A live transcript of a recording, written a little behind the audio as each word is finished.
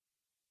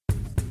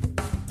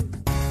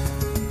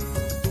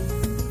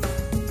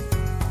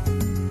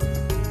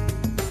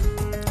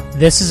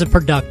This is a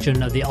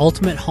production of the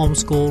Ultimate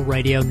Homeschool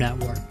Radio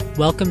Network.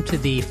 Welcome to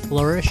the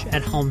Flourish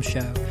at Home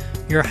Show.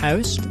 Your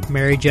host,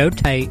 Mary Jo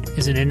Tate,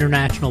 is an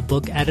international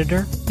book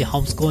editor, the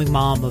homeschooling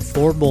mom of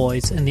 4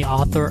 boys, and the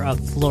author of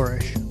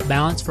Flourish,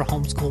 Balance for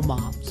Homeschool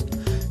Moms.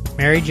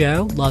 Mary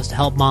Jo loves to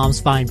help moms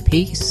find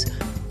peace,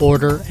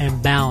 order,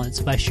 and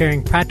balance by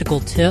sharing practical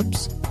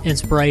tips,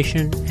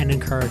 inspiration, and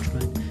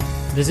encouragement.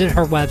 Visit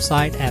her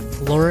website at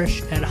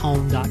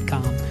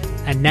flourishathome.com.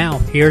 And now,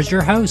 here's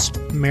your host,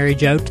 Mary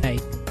Jo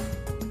Tate.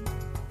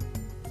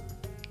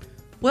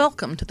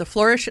 Welcome to the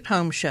Flourish at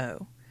Home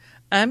Show.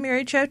 I'm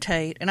Mary Jo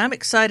Tate, and I'm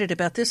excited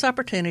about this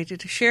opportunity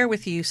to share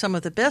with you some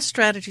of the best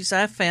strategies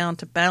I've found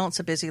to balance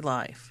a busy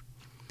life.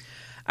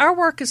 Our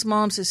work as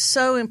moms is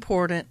so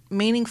important,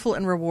 meaningful,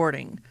 and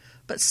rewarding,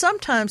 but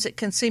sometimes it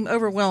can seem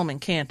overwhelming,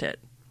 can't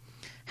it?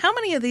 How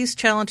many of these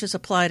challenges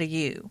apply to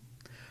you?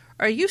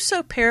 Are you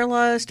so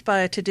paralyzed by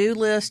a to-do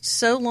list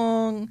so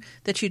long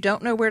that you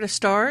don't know where to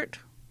start?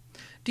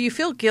 Do you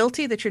feel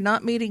guilty that you're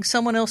not meeting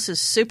someone else's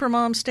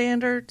supermom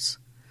standards?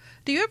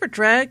 Do you ever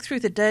drag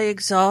through the day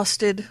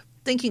exhausted,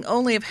 thinking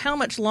only of how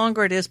much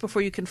longer it is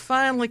before you can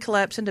finally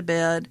collapse into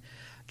bed,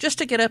 just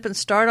to get up and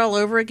start all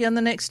over again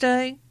the next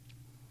day?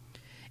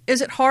 Is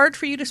it hard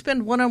for you to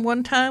spend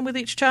one-on-one time with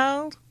each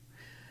child?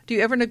 Do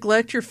you ever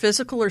neglect your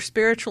physical or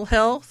spiritual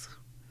health?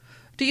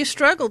 Do you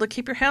struggle to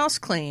keep your house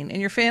clean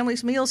and your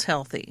family's meals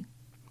healthy?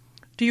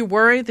 Do you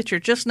worry that you're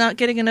just not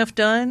getting enough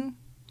done?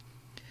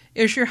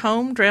 Is your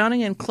home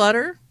drowning in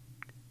clutter?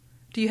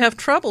 Do you have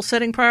trouble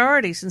setting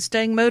priorities and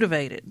staying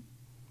motivated?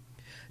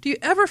 Do you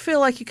ever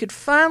feel like you could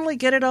finally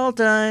get it all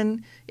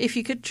done if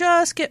you could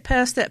just get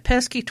past that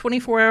pesky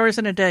 24 hours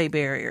in a day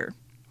barrier?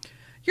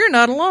 You're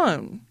not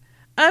alone.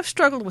 I've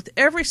struggled with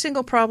every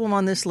single problem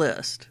on this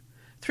list.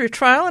 Through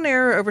trial and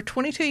error over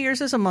 22 years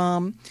as a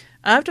mom,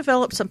 I've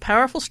developed some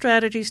powerful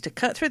strategies to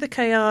cut through the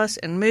chaos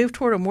and move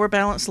toward a more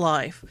balanced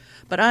life,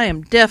 but I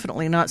am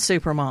definitely not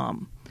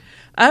supermom.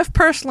 I've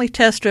personally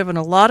test-driven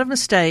a lot of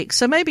mistakes,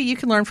 so maybe you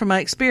can learn from my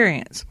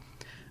experience.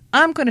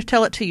 I'm going to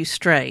tell it to you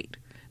straight.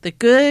 The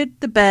good,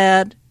 the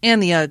bad,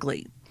 and the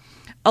ugly.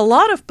 A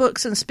lot of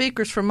books and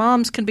speakers for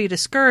moms can be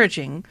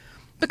discouraging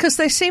because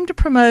they seem to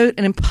promote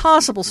an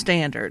impossible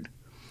standard.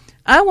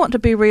 I want to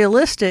be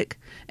realistic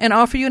and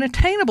offer you an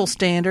attainable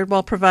standard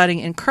while providing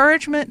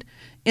encouragement,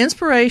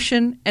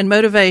 inspiration, and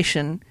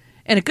motivation,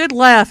 and a good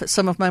laugh at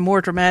some of my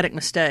more dramatic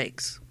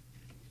mistakes.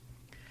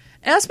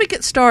 As we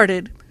get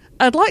started,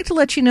 I'd like to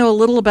let you know a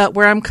little about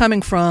where I'm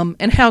coming from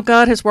and how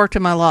God has worked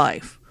in my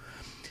life.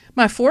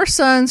 My 4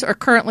 sons are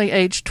currently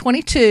aged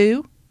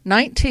 22,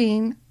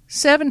 19,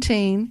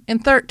 17,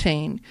 and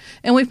 13,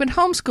 and we've been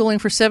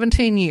homeschooling for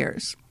 17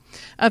 years.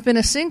 I've been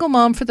a single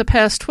mom for the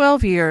past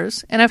 12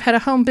 years, and I've had a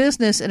home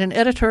business and an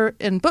editor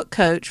and book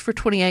coach for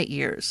 28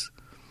 years.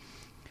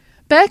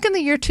 Back in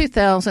the year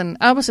 2000,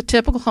 I was a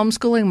typical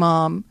homeschooling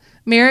mom,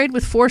 married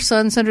with 4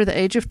 sons under the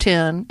age of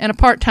 10, and a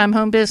part-time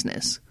home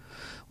business.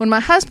 When my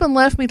husband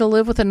left me to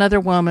live with another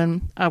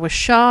woman, I was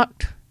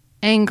shocked,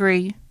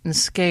 angry, and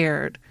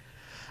scared.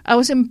 I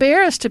was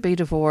embarrassed to be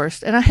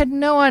divorced, and I had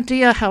no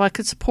idea how I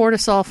could support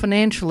us all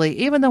financially,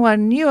 even though I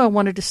knew I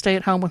wanted to stay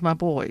at home with my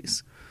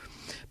boys.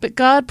 But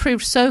God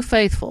proved so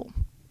faithful.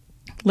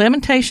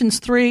 Lamentations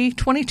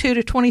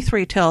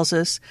 3:22-23 tells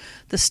us,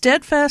 "The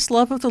steadfast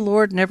love of the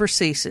Lord never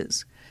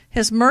ceases.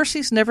 His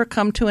mercies never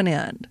come to an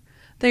end.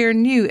 They are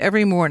new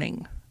every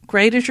morning.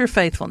 Great is your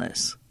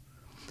faithfulness."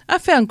 I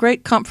found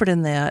great comfort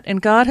in that, and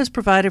God has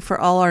provided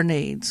for all our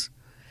needs.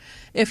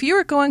 If you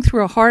are going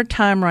through a hard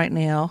time right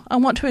now, I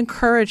want to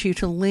encourage you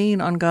to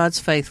lean on God's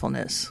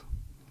faithfulness.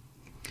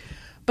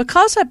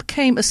 Because I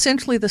became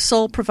essentially the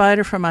sole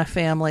provider for my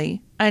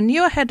family, I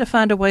knew I had to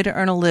find a way to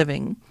earn a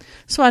living,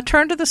 so I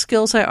turned to the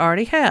skills I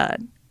already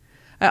had.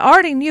 I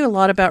already knew a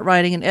lot about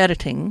writing and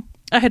editing.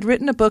 I had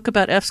written a book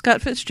about F.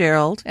 Scott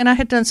Fitzgerald, and I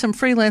had done some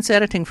freelance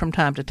editing from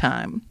time to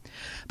time.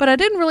 But I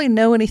didn't really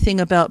know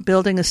anything about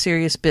building a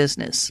serious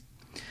business.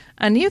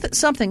 I knew that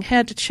something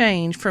had to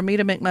change for me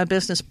to make my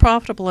business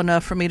profitable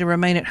enough for me to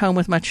remain at home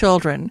with my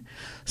children,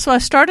 so I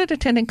started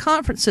attending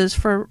conferences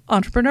for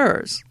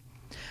entrepreneurs.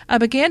 I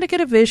began to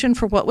get a vision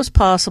for what was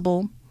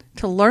possible,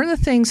 to learn the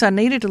things I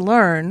needed to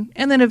learn,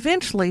 and then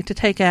eventually to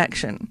take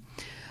action.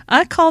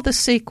 I call this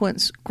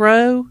sequence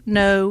Grow,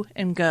 Know,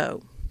 and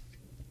Go.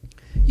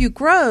 You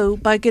grow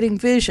by getting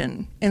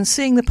vision and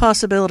seeing the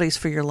possibilities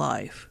for your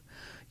life.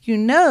 You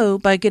know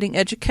by getting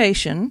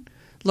education,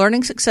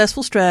 learning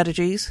successful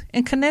strategies,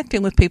 and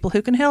connecting with people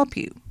who can help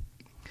you.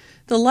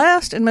 The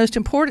last and most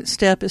important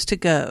step is to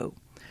go.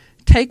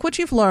 Take what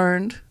you've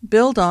learned,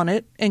 build on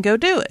it, and go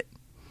do it.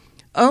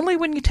 Only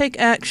when you take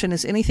action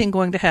is anything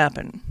going to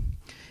happen.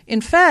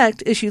 In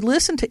fact, as you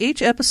listen to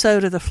each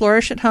episode of the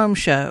Flourish at Home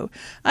Show,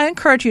 I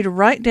encourage you to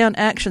write down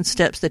action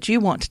steps that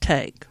you want to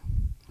take.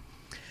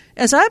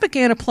 As I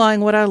began applying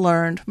what I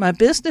learned, my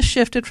business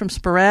shifted from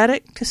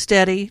sporadic to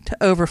steady to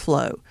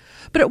overflow.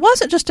 But it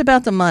wasn't just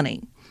about the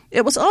money.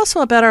 It was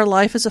also about our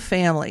life as a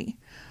family.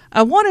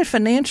 I wanted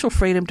financial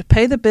freedom to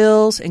pay the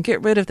bills and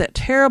get rid of that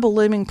terrible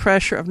looming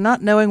pressure of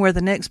not knowing where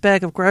the next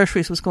bag of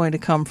groceries was going to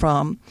come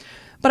from.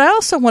 But I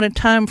also wanted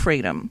time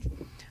freedom.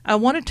 I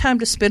wanted time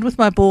to spend with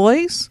my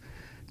boys,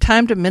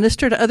 time to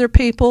minister to other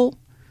people,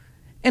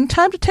 and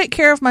time to take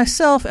care of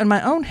myself and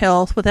my own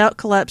health without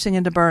collapsing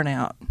into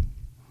burnout.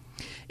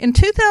 In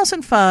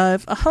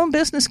 2005, a home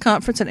business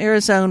conference in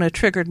Arizona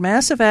triggered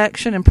massive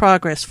action and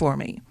progress for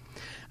me.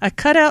 I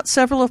cut out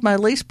several of my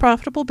least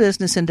profitable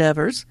business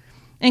endeavors,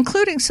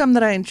 including some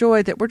that I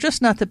enjoyed that were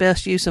just not the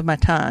best use of my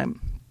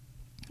time.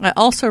 I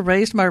also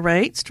raised my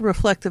rates to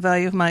reflect the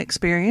value of my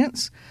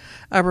experience.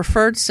 I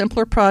referred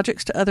simpler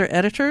projects to other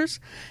editors,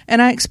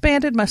 and I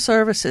expanded my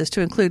services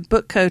to include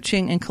book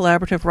coaching and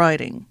collaborative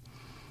writing.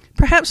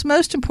 Perhaps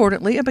most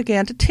importantly, I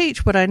began to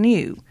teach what I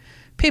knew.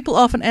 People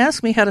often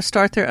ask me how to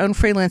start their own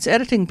freelance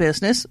editing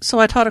business, so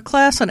I taught a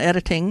class on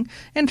editing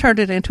and turned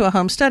it into a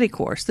home study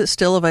course that's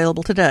still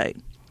available today.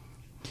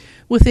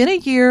 Within a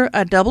year,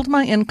 I doubled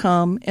my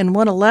income and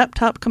won a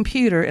laptop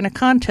computer in a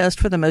contest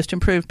for the most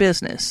improved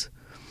business.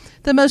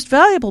 The most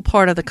valuable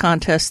part of the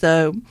contest,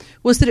 though,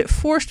 was that it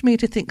forced me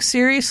to think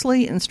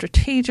seriously and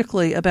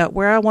strategically about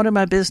where I wanted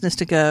my business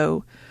to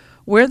go,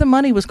 where the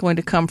money was going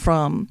to come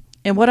from,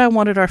 and what I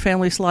wanted our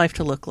family's life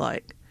to look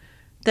like.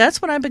 That's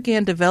when I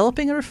began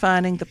developing and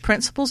refining the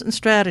principles and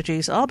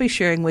strategies I'll be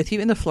sharing with you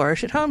in the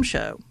Flourish at Home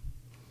show.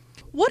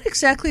 What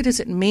exactly does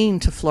it mean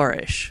to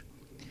flourish?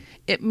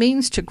 It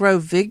means to grow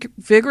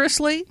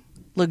vigorously,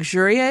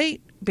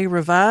 luxuriate, be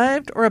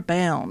revived, or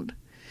abound.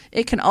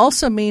 It can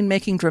also mean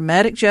making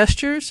dramatic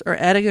gestures or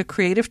adding a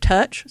creative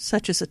touch,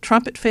 such as a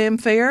trumpet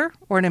fanfare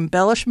or an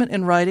embellishment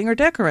in writing or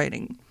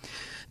decorating.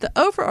 The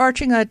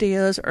overarching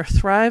ideas are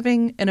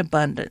thriving and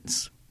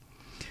abundance.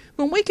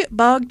 When we get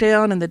bogged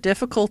down in the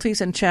difficulties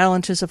and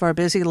challenges of our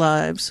busy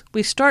lives,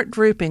 we start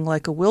drooping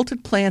like a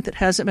wilted plant that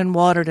hasn't been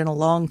watered in a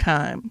long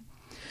time.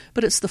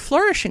 But it's the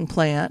flourishing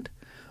plant,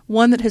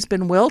 one that has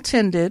been well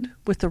tended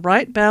with the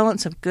right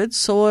balance of good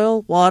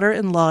soil, water,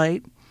 and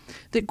light,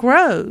 that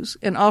grows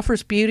and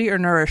offers beauty or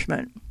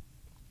nourishment.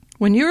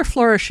 When you are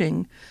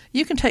flourishing,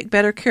 you can take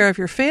better care of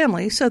your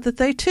family so that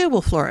they too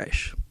will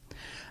flourish.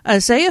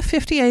 Isaiah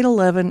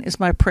 58:11 is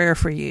my prayer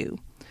for you.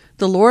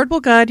 The Lord will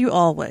guide you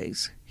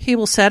always. He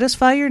will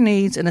satisfy your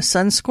needs in a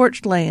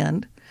sun-scorched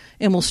land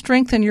and will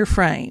strengthen your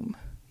frame.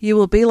 You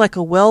will be like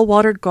a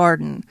well-watered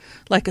garden,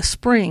 like a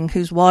spring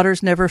whose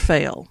waters never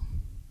fail.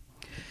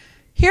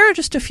 Here are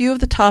just a few of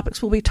the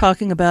topics we'll be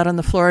talking about on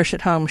the Flourish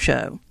at Home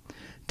show.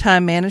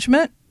 Time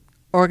management,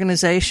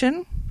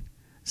 organization,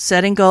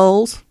 setting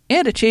goals,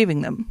 and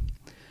achieving them.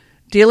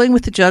 Dealing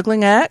with the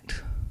juggling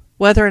act,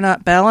 whether or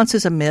not balance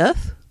is a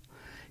myth,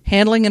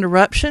 handling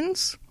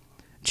interruptions,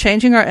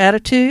 changing our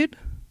attitude,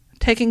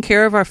 taking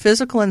care of our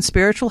physical and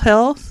spiritual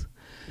health,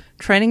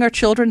 training our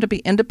children to be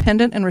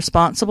independent and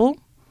responsible,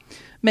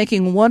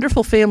 making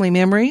wonderful family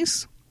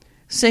memories,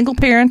 single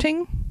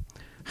parenting,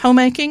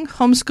 homemaking,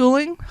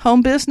 homeschooling,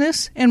 home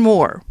business, and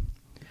more.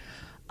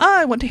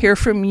 I want to hear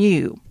from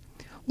you.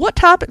 What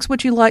topics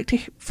would you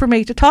like for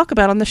me to talk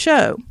about on the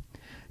show?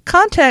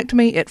 Contact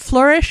me at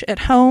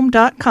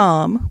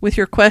flourishathome.com with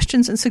your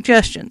questions and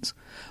suggestions.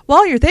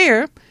 While you're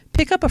there,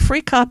 pick up a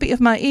free copy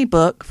of my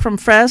ebook, From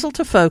Frazzled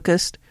to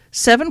Focused,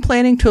 7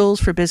 Planning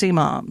Tools for Busy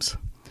Moms.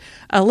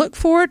 I look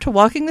forward to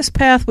walking this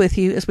path with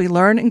you as we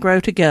learn and grow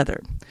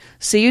together.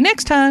 See you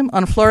next time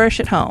on Flourish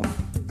at Home.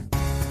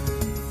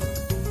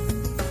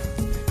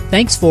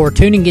 Thanks for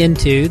tuning in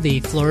to the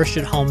Flourish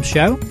at Home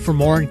show. For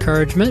more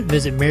encouragement,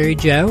 visit Mary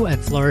Jo at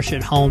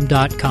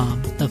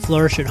flourishathome.com. The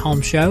Flourish at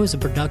Home show is a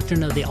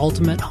production of the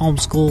Ultimate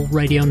Homeschool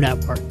Radio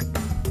Network.